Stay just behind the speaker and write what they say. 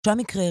שלושה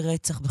מקרי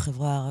רצח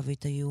בחברה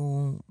הערבית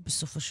היו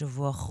בסוף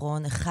השבוע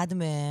האחרון. אחד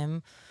מהם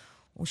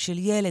הוא של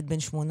ילד בן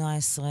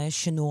 18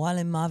 שנורה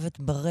למוות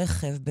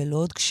ברכב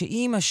בלוד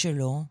כשאימא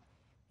שלו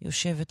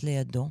יושבת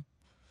לידו.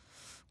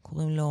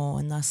 קוראים לו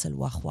אנס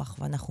אל-וחווח,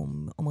 ואנחנו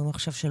אומרים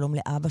עכשיו שלום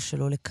לאבא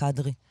שלו,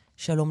 לקדרי.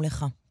 שלום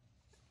לך.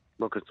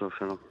 בוקר טוב,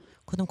 שלום.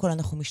 קודם כל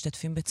אנחנו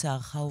משתתפים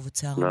בצערך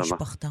ובצער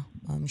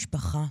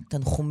המשפחה,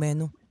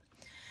 תנחומנו.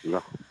 לא.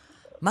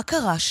 מה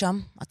קרה שם?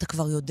 אתה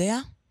כבר יודע?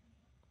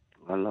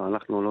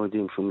 אנחנו לא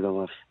יודעים שום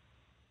דבר.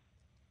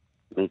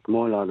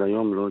 מאתמול עד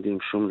היום לא יודעים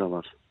שום דבר.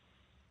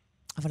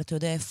 אבל אתה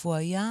יודע איפה הוא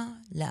היה?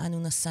 לאן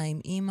הוא נסע עם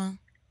אמא?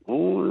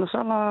 הוא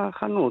נסע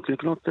לחנות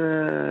לקנות,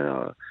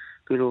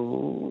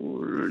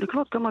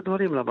 לקנות כמה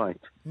דברים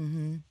לבית.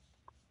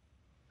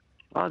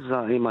 אז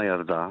האמא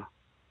ירדה,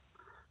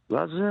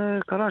 ואז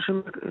קרה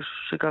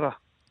שקרה.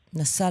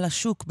 נסע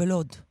לשוק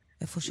בלוד.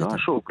 איפה שאתה... לא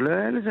השוק,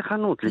 לאיזה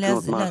חנות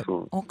לקנות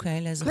משהו.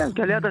 אוקיי, לאיזה חנות.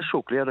 כן, ליד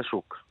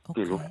השוק.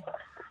 כאילו.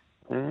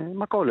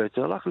 מקולת,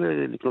 הלך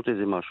לקנות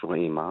איזה משהו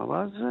לאמא,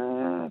 ואז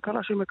קרה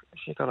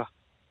שקרה.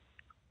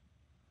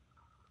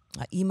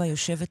 האמא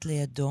יושבת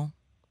לידו,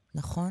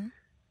 נכון?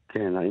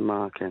 כן,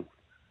 האמא, כן.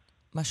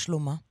 מה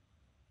שלומה?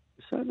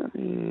 בסדר,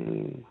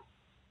 היא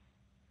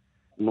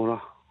מורה,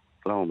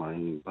 טראומה,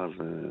 היא כבר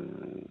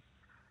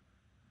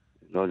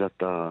לא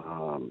יודעת,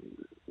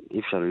 אי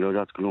אפשר, היא לא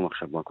יודעת כלום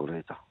עכשיו מה קורה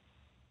איתה.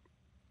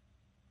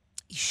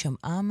 היא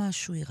שמעה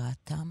משהו? היא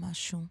ראתה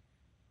משהו?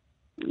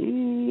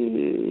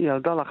 היא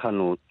ירדה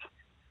לחנות,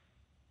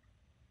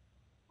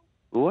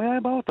 והוא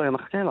היה באוטו, היא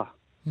מחכה לה.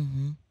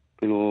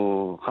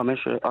 כאילו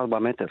 4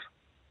 מטר.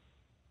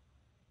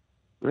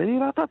 והיא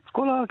ראתה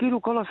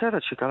כל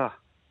הסרט שקרה.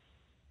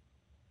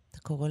 אתה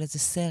קורא לזה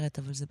סרט,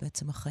 אבל זה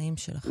בעצם החיים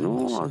שלכם.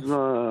 נו, אז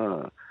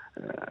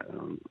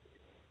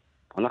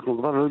אנחנו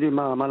כבר לא יודעים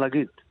מה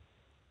להגיד.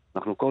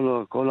 אנחנו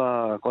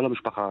כל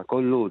המשפחה,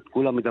 כל לוד,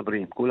 כולם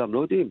מדברים, כולם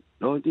לא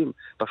יודעים,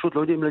 פשוט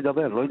לא יודעים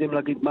לדבר, לא יודעים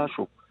להגיד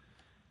משהו.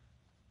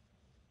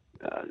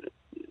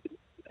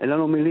 אין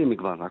לנו מילים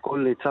כבר,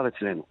 הכל יצר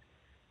אצלנו.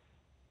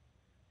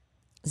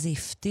 זה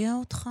הפתיע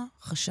אותך?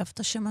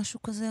 חשבת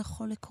שמשהו כזה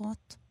יכול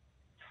לקרות?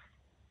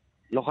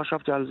 לא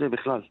חשבתי על זה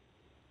בכלל.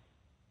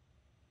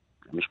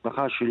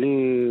 המשפחה שלי,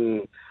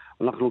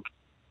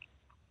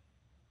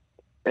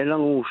 אין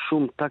לנו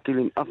שום טאקל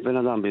עם אף בן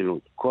אדם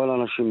בלוד. כל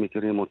האנשים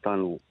מכירים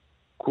אותנו.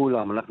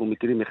 כולם, אנחנו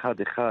מכירים אחד.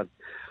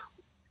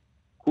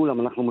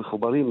 כולם, אנחנו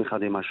מחוברים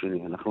אחד עם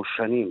השני. אנחנו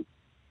שנים.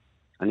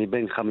 אני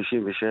בן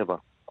 57.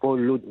 כל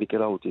לוד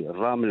מכירה אותי.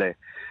 רמלה.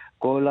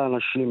 כל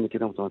האנשים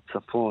מכירים אותנו.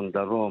 צפון,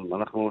 דרום.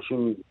 אנחנו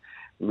אנשים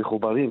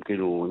מחוברים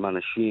כאילו עם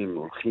אנשים,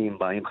 הולכים,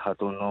 באים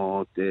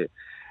חתונות,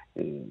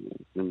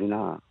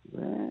 מבינה.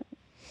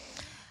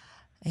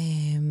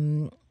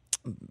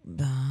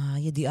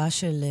 בידיעה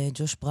של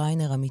ג'וש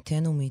בריינר,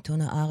 עמיתנו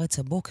מעיתון הארץ,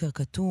 הבוקר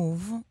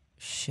כתוב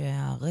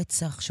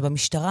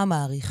שבמשטרה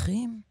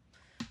מעריכים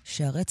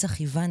שהרצח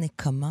היווה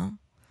נקמה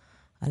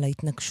על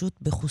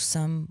ההתנגשות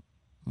בחוסם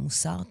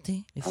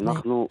מוסרתי.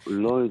 אנחנו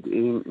לא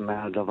יודעים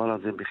מהדבר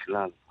הזה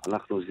בכלל.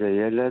 זה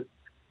ילד.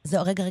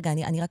 רגע,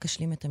 אני רק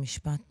אשלים את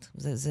המשפט.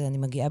 אני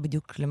מגיעה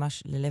בדיוק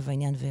ללב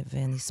העניין,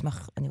 ואני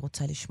אשמח, אני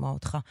רוצה לשמוע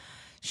אותך,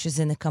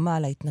 שזה נקמה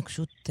על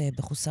ההתנגשות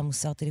בחוסם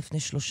מוסרתי לפני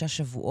 3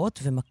 שבועות,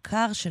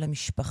 ומכר של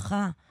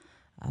המשפחה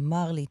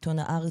אמר לעיתון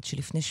הארץ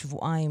שלפני 2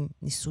 שבועות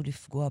ניסו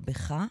לפגוע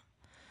בך,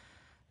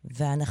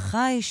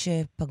 וההנחה היא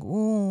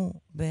שפגעו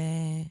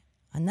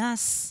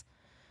באנס,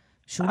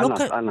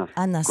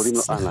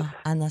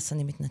 אנס,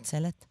 אני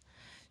מתנצלת.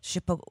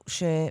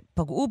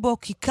 שפגעו בו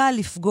כי קל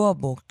לפגוע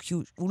בו, כי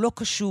הוא לא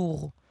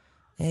קשור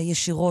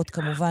ישירות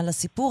כמובן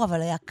לסיפור,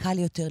 אבל היה קל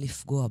יותר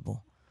לפגוע בו.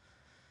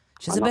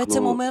 שזה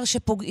בעצם אומר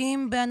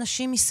שפוגעים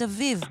באנשים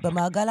מסביב,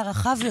 במעגל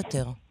הרחב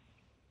יותר.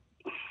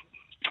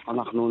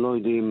 אנחנו לא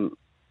יודעים,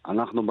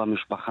 אנחנו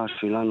במשפחה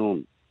שלנו,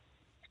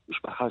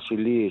 משפחה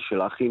שלי,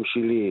 של האחים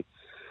שלי,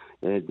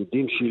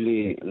 דודים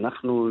שלי,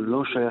 אנחנו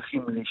לא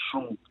שייכים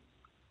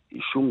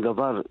לשום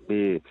דבר,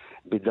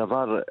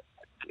 בדבר,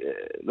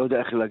 לא יודע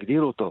איך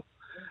להגדיר אותו.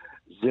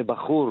 זה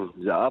בחור,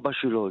 זה אבא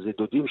שלו, זה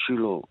דודים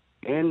שלו.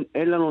 אין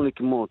לנו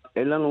נקמות,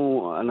 אין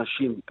לנו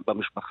אנשים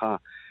במשפחה,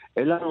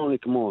 אין לנו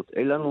נקמות,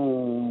 אין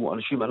לנו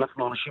אנשים,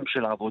 אנחנו אנשים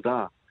של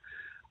עבודה.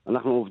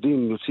 אנחנו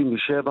עובדים, יוצאים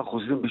ב7,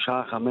 חוזרים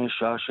בשעה 5,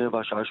 שעה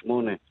 7, שעה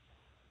 8.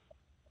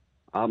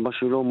 אבא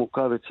שלו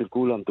מוכר אצל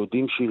כולם,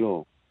 דודים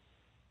שלו.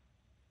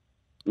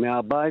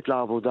 מהבית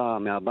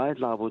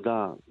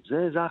לעבודה.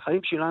 זה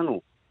החיים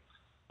שלנו.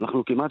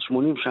 אנחנו כמעט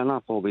 80 שנה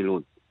פה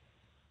בלוד.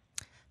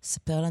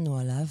 ספר לנו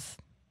עליו.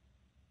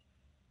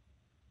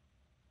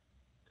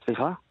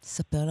 סליחה?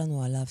 ספר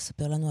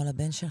לנו על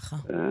הבן שלך.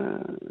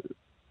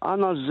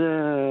 אנה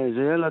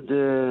זה ילד,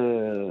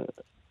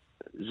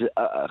 זה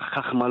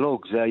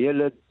חכמלוג, זה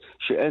הילד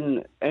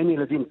שאין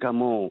ילדים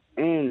כמוהו.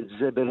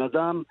 זה בן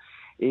אדם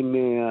עם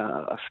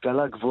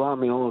השכלה גבוהה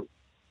מאוד.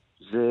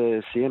 זה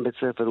סיים בית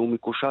ספר, הוא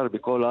מקושר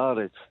בכל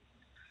הארץ.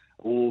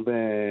 הוא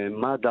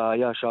במד"א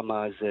היה שם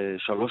איזה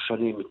 3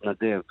 שנים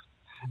מתנדב.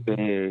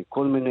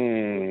 בכל מיני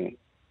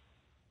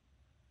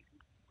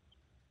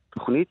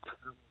תוכנית.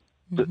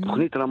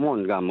 תוכנית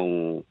רמון גם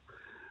הוא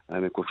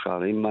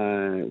מקושר. עם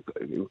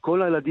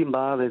כל הילדים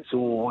בארץ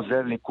הוא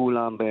עוזר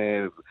לכולם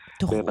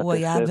הוא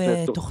היה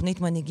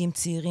בתוכנית מנהיגים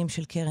צעירים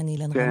של קרן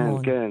אילן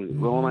רמון. כן,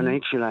 הוא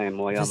מנהיג שלהם,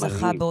 הוא היה מנהיג.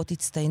 וזכה באות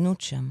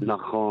הצטיינות שם.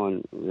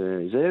 נכון.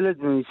 זה ילד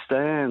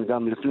מצטיין,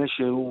 גם לפני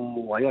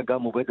שהוא היה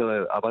גם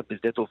עבד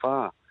בשדה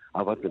תעופה,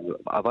 עבד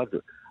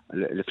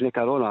לפני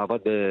קורונה, עבד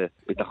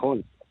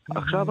בביטחון.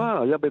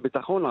 עכשיו היה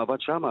בביטחון,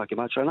 עבד שם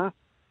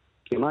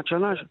כמעט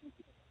שנה.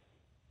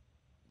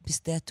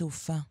 בשדה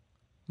התעופה.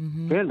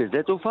 כן,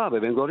 בשדה תעופה,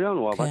 בבן גוריון,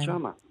 הוא עבד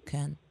שם.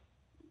 כן.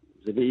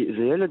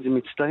 זה ילד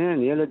מצטיין,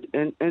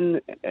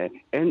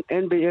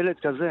 אין בילד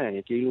כזה,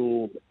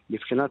 כאילו,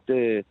 מבחינת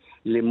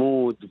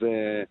לימוד,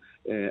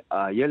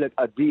 והילד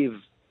אדיב,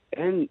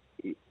 אין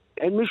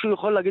מישהו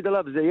יכול להגיד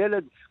עליו, זה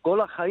ילד,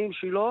 כל החיים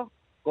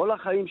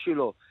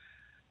שלו,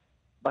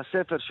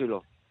 בספר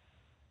שלו,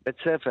 בית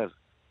ספר,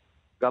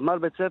 גמר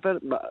בית ספר,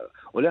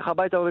 הולך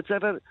הביתה בבית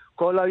ספר,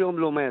 כל היום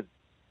לומד.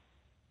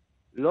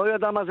 לא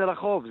ידע מה זה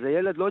רחוב, זה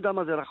ילד לא ידע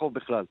מה זה רחוב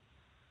בכלל.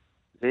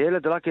 זה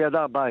ילד רק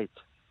ידע בית.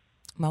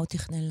 מה הוא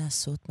תכנן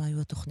לעשות? מה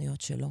היו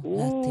התוכניות שלו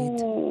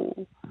לעתיד?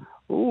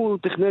 הוא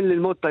תכנן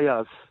ללמוד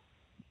טייס.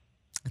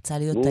 רצה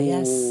להיות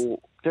טייס?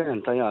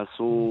 כן, טייס.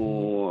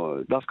 הוא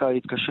דווקא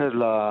התקשר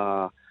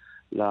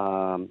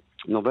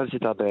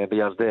לאוניברסיטה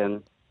בירדן.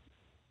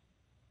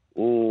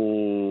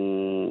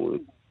 הוא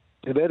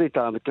דיבר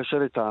איתם,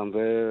 התקשר איתם,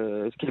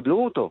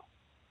 וקיבלו אותו.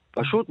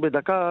 פשוט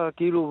בדקה,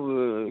 כאילו,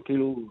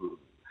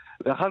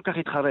 ואחר כך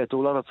התחרט,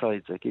 הוא לא רצה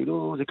את זה,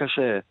 כאילו זה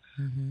קשה.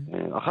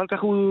 אחר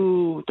כך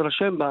הוא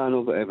התרשם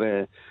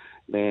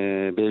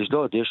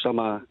באשדוד, יש שם,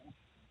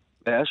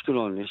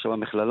 באשקלון, יש שם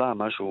מכללה,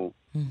 משהו.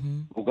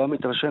 הוא גם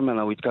התרשם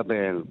ממנה, הוא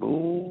התקבל,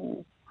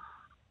 והוא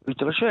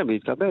התרשם,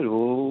 התקבל,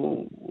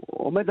 והוא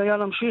עומד היה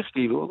להמשיך,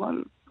 כאילו,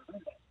 אבל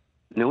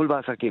ניהול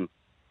בעסקים.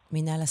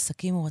 מנהל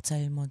עסקים הוא רצה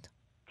ללמוד.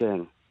 כן.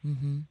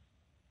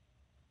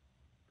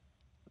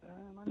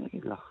 מה אני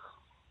אגיד לך?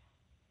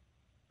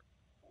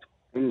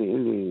 אין לי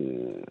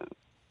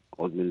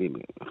עוד מילים,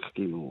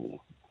 כאילו,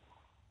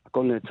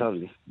 הכל נעצר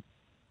לי.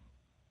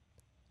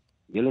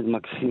 ילד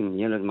מקסים,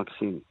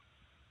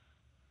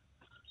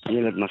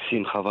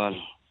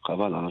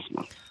 חבל על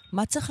הזמן.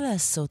 מה צריך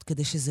לעשות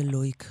כדי שזה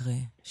לא יקרה?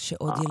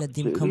 שעוד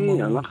ילדים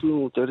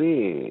כמוהו?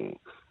 תראי,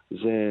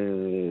 זה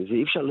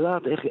אי אפשר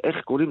לדעת איך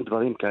קוראים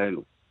דברים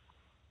כאלו.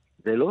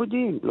 זה לא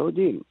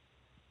יודעים.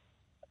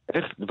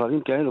 איך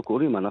דברים כאלו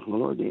קוראים, אנחנו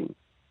לא יודעים.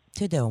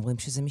 אתה יודע, אומרים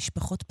שזה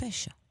משפחות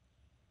פשע.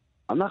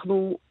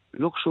 אנחנו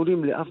לא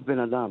קשורים לאף בן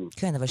אדם.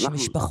 כן, אבל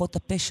שמשפחות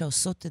הפשע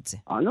עושות את זה.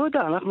 אני לא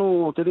יודע,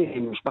 תראי,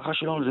 משפחה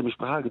שלנו זה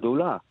משפחה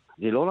גדולה.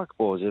 זה לא רק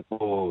פה, זה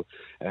פה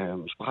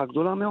משפחה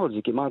גדולה מאוד, זה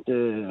כמעט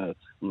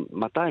 200-300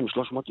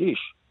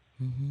 איש.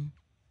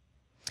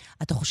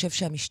 אתה חושב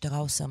שהמשטרה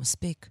עושה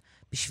מספיק?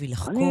 בשביל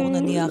לחקור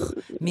נניח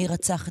מי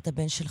רצח את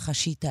הבן שלך,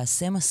 שהיא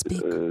תעשה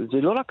מספיק?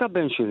 זה לא רק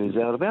הבן שלי,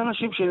 זה הרבה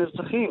אנשים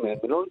שנרצחים,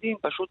 הם לא יודעים,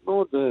 פשוט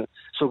מאוד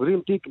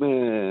סוגרים תיק,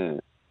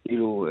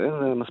 כאילו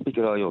אין מספיק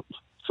ראיות.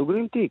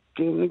 סוגרים תיק,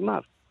 נגמר.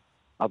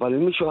 אבל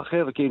אם מישהו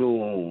אחר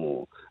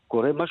כאילו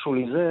קורא משהו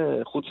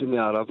לזה, חוץ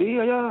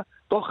מהערבי, היה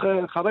תוך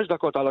 5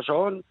 דקות על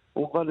השעון,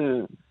 הוא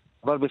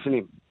כבר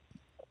בפנים.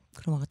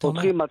 כלומר, אתה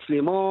אומר... פותחים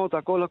מצלמות,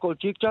 הכל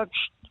צ'יק צ'ק,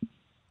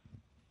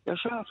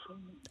 ישר.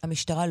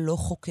 המשטרה לא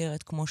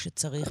חוקרת כמו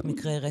שצריך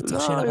מקרה רצח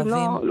של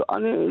ערבים?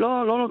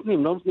 לא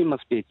נותנים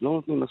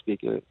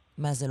מספיק.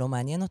 מה, זה לא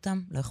מעניין אותם?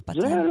 לא אכפת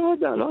להם?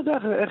 לא יודע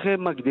איך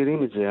הם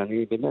מגדירים את זה.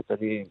 אני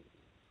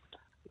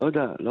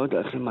לא יודע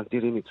איך הם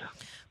מגדירים את זה.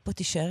 בוא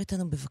תישאר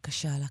איתנו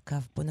בבקשה על הקו.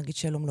 בוא נגיד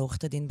שלום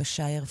לעורכת הדין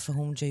בשייר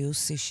פהום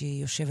ג'יוסי,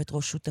 שהיא יושבת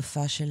ראש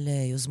שותפה של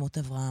יוזמות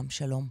אברהם.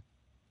 שלום.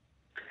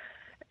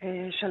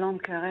 שלום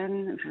קרן,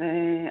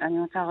 ואני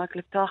רוצה רק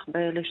לפתוח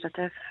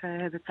בלהשתתף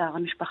בצער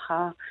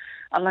המשפחה.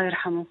 אללה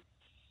ירחמו.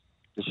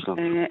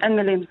 אין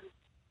מילים.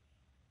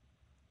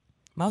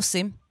 מה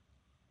עושים?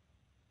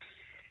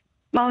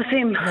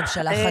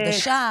 ממשלה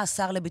חדשה,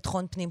 שר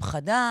לביטחון פנים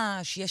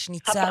חדש, יש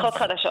ניצב... הבטחות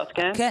חדשות,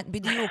 כן? כן,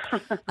 בדיוק.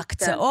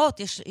 הקצאות,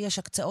 יש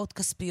הקצאות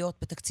כספיות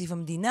בתקציב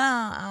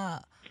המדינה.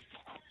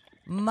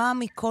 מה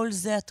מכל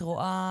זה את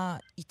רואה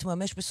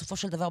יתממש בסופו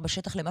של דבר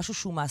בשטח למשהו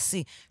שהוא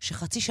מעשי?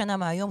 שחצי שנה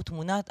מהיום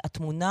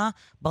התמונה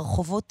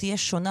ברחובות תהיה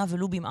שונה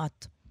ולו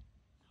במעט.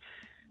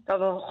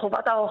 טוב,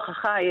 חובת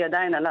ההוכחה היא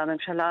עדיין על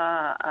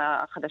הממשלה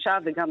החדשה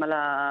וגם על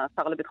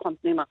השר לביטחון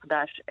פנים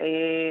החדש.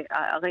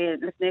 הרי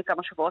לפני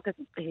כמה שבועות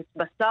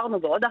התבשרנו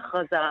בעוד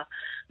הכרזה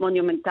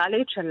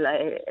מונומנטלית של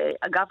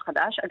אגף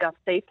חדש, אגף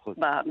טייפ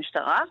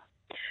במשטרה,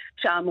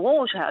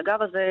 שאמרו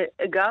שהאגף הזה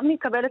גם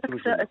יקבל את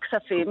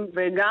הכספים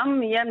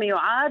וגם יהיה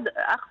מיועד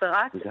אך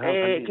ורק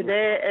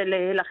כדי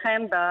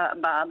להילחם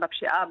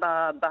בפשיעה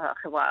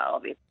בחברה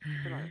הערבית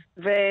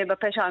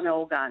ובפשע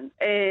המאורגן.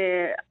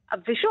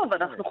 ושוב,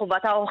 אנחנו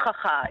חובת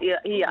ההוכחה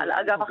היא על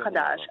האגף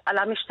החדש, על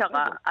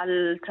המשטרה,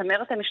 על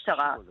צמרת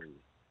המשטרה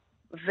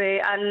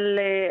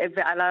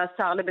ועל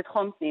השר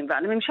לביטחון פנים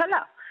ועל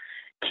הממשלה.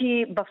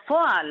 כי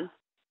בפועל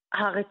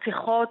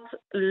הרציחות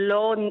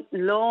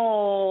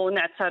לא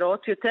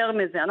נעצרות, יותר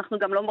מזה, אנחנו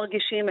גם לא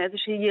מרגישים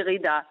איזושהי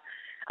ירידה.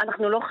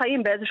 אנחנו לא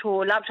חיים באיזשהו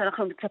עולם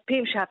שאנחנו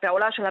מצפים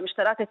שהפעולה של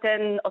המשטרה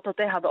תיתן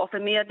אותותיה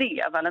באופן מיידי,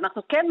 אבל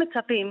אנחנו כן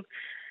מצפים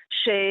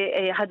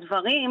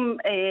שהדברים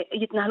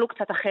יתנהלו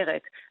קצת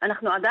אחרת.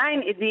 אנחנו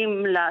עדיין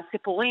עדים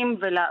לסיפורים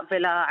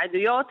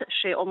ולעדויות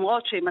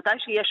שאומרות שמתי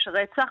שיש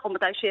רצח או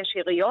מתי שיש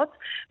יריות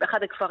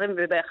באחד הכפרים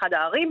ובאחד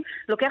הערים,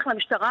 לוקח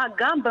למשטרה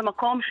גם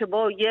במקום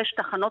שבו יש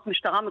תחנות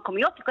משטרה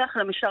מקומיות, לוקח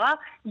למשטרה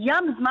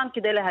ים זמן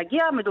כדי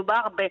להגיע,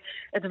 מדובר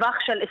בטווח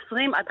של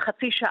 20 עד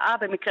חצי שעה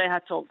במקרה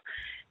הטוב.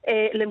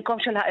 למקום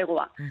של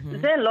האירוע.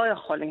 זה לא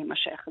יכול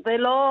להימשך.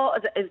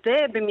 זה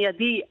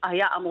במיידי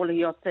היה אמור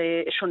להיות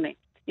שונה.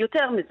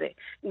 יותר מזה,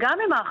 גם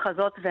עם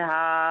ההכרזות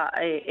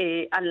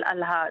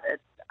על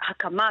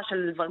ההקמה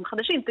של דברים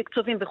חדשים,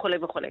 תקצובים וכו'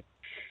 וכו'.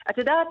 את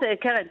יודעת,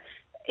 קרן,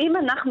 אם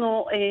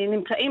אנחנו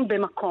נמצאים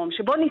במקום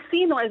שבו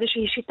ניסינו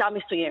איזושהי שיטה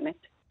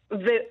מסוימת,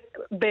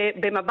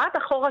 ובמבט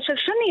אחורה של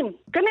שנים,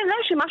 כנראה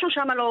שמשהו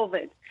שם לא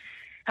עובד.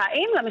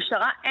 האם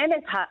למשטרה אין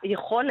את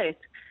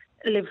היכולת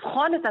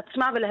לבחון את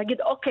עצמה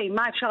ולהגיד, אוקיי,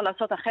 מה אפשר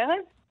לעשות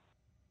אחרת?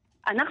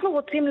 אנחנו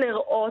רוצים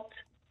לראות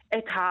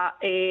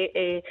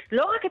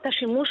לא רק את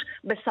השימוש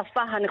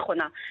בשפה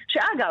הנכונה.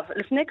 שאגב,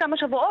 לפני כמה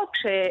שבועות,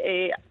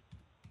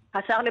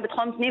 כשהשר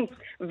לביטחון פנים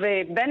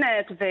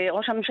ובנט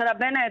וראש הממשלה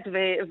בנט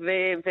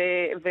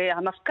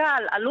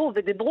והמפכ"ל עלו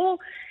ודיברו,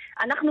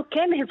 אנחנו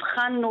כן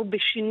הבחנו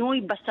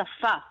בשינוי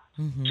בשפה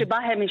שבה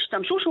הם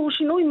השתמשו, שהוא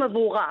שינוי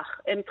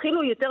מבורך. הם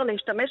התחילו יותר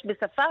להשתמש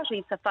בשפה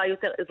שהיא שפה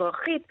יותר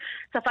אזרחית,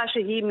 שפה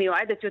שהיא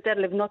מיועדת יותר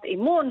לבנות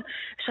אמון,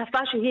 שפה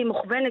שהיא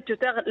מוכוונת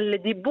יותר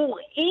לדיבור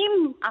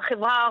עם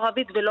החברה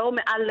הערבית ולא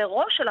מעל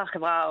לראש של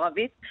החברה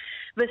הערבית,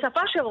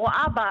 ושפה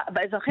שרואה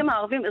באזרחים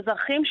הערבים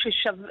אזרחים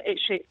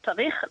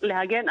שצריך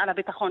להגן על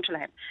הביטחון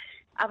שלהם.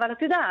 אבל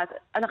את יודעת,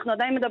 אנחנו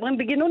עדיין מדברים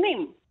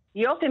בגינונים.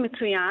 יופי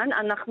מצוין,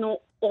 אנחנו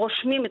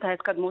רושמים את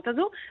ההתקדמות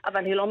הזו,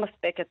 אבל היא לא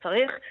מספקת.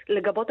 צריך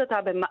לגבות אותה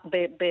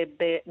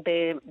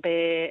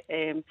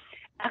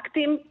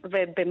באקטים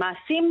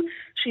ובמעשים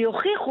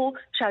שיוכיחו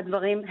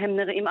שהדברים הם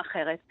נראים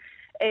אחרת.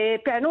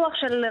 פענוח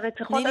של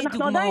רציחות,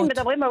 אנחנו עדיין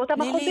מדברים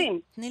באותם אחוזים.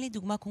 תני לי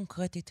דוגמה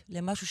קונקרטית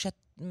למשהו שאת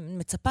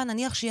מצפה,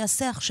 נניח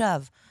שיעשה עכשיו,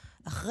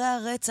 אחרי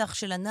הרצח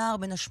של הנער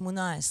בן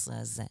ה-18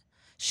 הזה,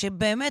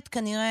 שבאמת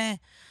כנראה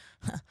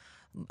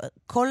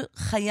כל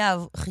חייו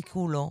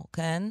חיכו לו,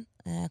 כן?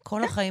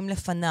 כל החיים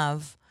לפניו,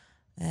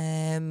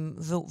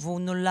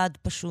 והוא נולד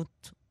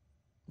פשוט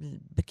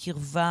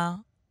בקרבה,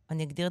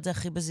 אני אגדיר את זה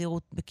הכי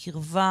בזהירות,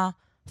 בקרבה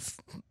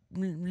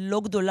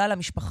לא גדולה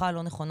למשפחה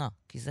הלא נכונה,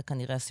 כי זה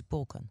כנראה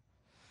הסיפור כאן.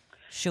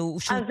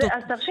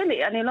 אז תרשי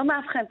לי, אני לא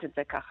מאבחנת את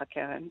זה ככה,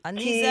 קרן.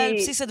 זה על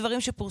בסיס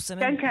הדברים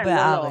שפורסמים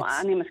בארץ.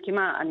 לא, אני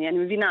מסכימה,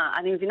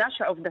 אני מבינה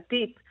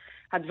שעובדתית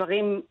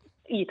הדברים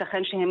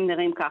ייתכן שהם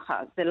נראים ככה,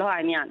 זה לא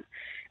העניין.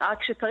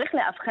 רק שצריך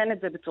להבחן את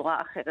זה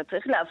בצורה אחרת,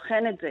 צריך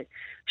להבחן את זה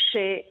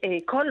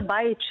שכל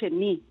בית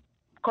שני,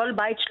 כל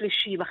בית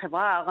שלישי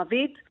בחברה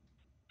הערבית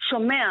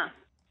שומע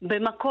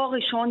במקור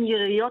ראשון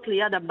יריות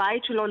ליד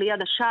הבית שלו,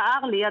 ליד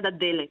השער, ליד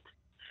הדלת.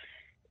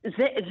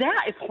 זה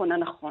האבחון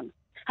הנכון.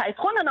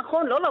 האבחון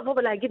הנכון לא לבוא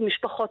ולהגיד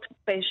משפחות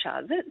פשע,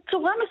 זה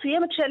צורה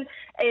מסוימת של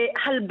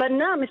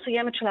הלבנה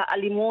מסוימת של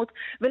האלימות,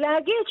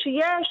 ולהגיד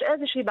שיש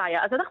איזושהי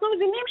בעיה. אז אנחנו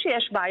מבינים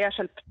שיש בעיה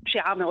של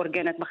פשיעה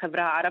מאורגנת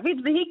בחברה הערבית,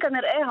 והיא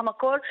כנראה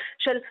המקור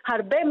של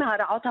הרבה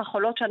מהרעות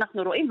החולות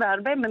שאנחנו רואים,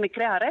 והרבה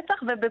ממקרי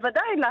הרצח,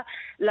 ובוודאי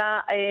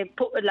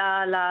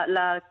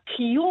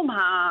לקיום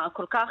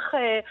הכל כך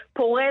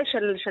פורה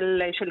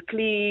של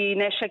כלי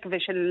נשק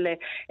ושל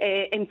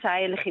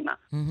אמצעי לחימה.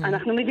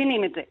 אנחנו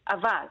מבינים את זה,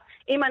 אבל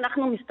אם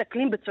אנחנו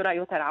מסתכלים בצורה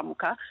יותר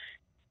עמוקה,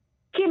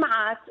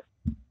 כמעט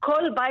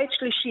כל בית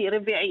שלישי,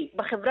 רביעי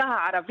בחברה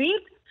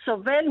הערבית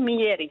סובל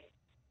מירי.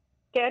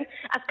 כן?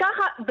 אז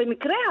ככה,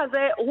 במקרה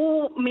הזה,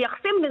 הוא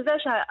מייחסים לזה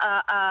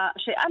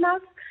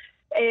שאנס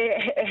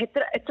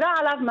התרע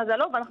עליו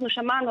מזלו, ואנחנו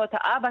שמענו את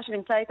האבא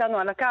שנמצא איתנו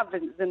על הקו,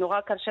 וזה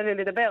נורא קשה לי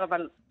לדבר,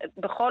 אבל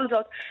בכל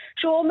זאת,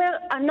 שהוא אומר,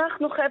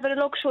 אנחנו חבר'ה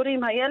לא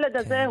קשורים, הילד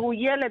הזה הוא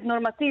ילד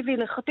נורמטיבי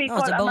לחטי כל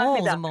אמת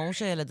מידה. זה ברור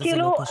שהילד הזה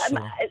לא קשור.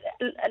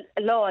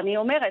 לא, אני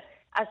אומרת,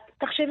 אז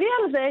תחשבי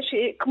על זה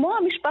שכמו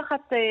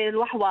המשפחת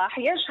לוחווח,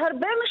 יש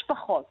הרבה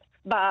משפחות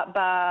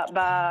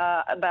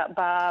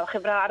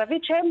בחברה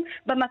הערבית שהם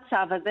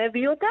במצב הזה,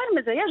 ויותר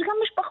מזה, יש גם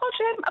משפחות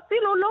שהם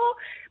אפילו לא,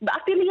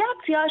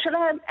 באפיליאציה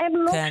שלהם, הם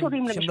לא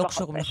קשורים למשפחות. שהם לא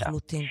קשורים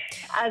לחלוטין.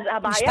 אז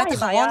הבעיה משפט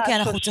אחרון, כי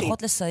אנחנו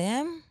צריכות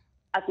לסיים.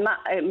 אז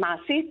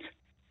מעשית,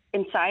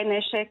 אמצעי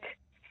נשק,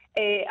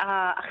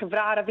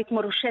 החברה הערבית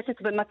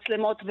מרושתת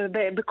במצלמות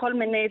ובכל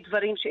מיני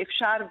דברים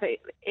שאפשר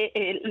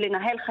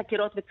לנהל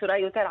חקירות בצורה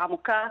יותר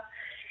עמוקה.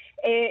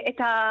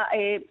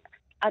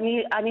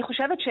 אני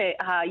חושבת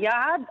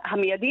שהיעד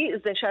המיידי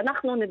זה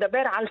שאנחנו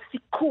נדבר על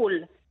סיכול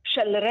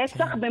של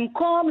רצח,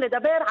 במקום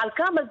לדבר על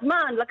כמה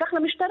זמן לקח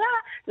למשטרה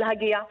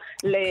להגיע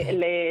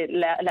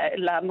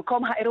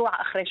למקום האירוע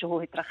אחרי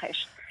שהוא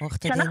התרחש.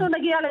 כשאנחנו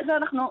נגיע לזה,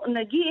 אנחנו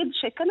נגיד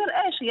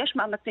שכנראה שיש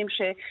מאמצים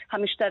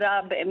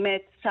שהמשטרה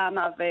באמת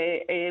שמה,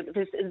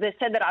 וזה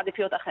סדר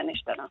העדיפויות אכן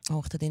השתנה.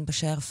 עורכת הדין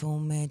בשאר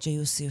פאום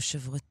ג'יוסי,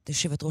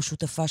 יושבת ראש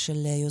שותפה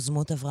של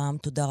יוזמות אברהם,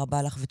 תודה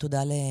רבה לך ותודה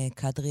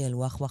לקדרי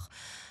אל-ווחווח,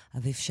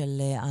 אביו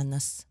של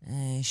אנס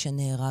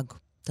שנהרג.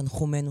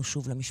 תנחומנו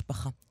שוב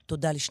למשפחה.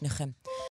 תודה לשניכם.